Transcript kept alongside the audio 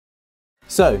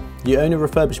So, you own a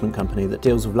refurbishment company that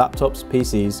deals with laptops,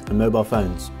 PCs and mobile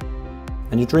phones.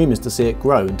 And your dream is to see it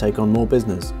grow and take on more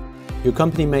business. Your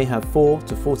company may have 4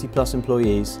 to 40 plus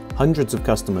employees, hundreds of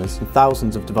customers and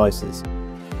thousands of devices.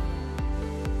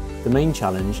 The main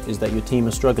challenge is that your team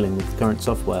are struggling with the current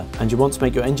software and you want to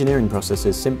make your engineering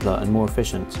processes simpler and more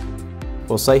efficient.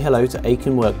 Well, say hello to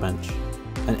Aiken Workbench,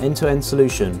 an end-to-end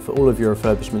solution for all of your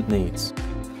refurbishment needs.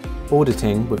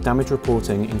 Auditing with damage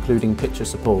reporting including picture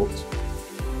support,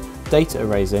 data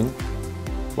erasing,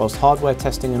 whilst hardware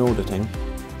testing and auditing,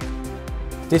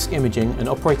 disk imaging and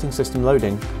operating system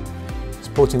loading,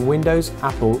 supporting Windows,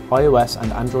 Apple, iOS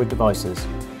and Android devices.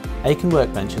 Aiken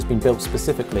Workbench has been built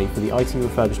specifically for the IT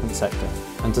refurbishment sector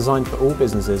and designed for all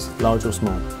businesses, large or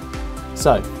small.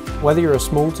 So, whether you're a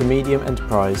small to medium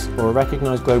enterprise or a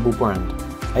recognised global brand,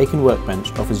 Aiken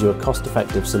Workbench offers you a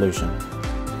cost-effective solution.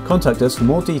 Contact us for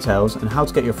more details and how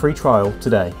to get your free trial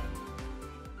today.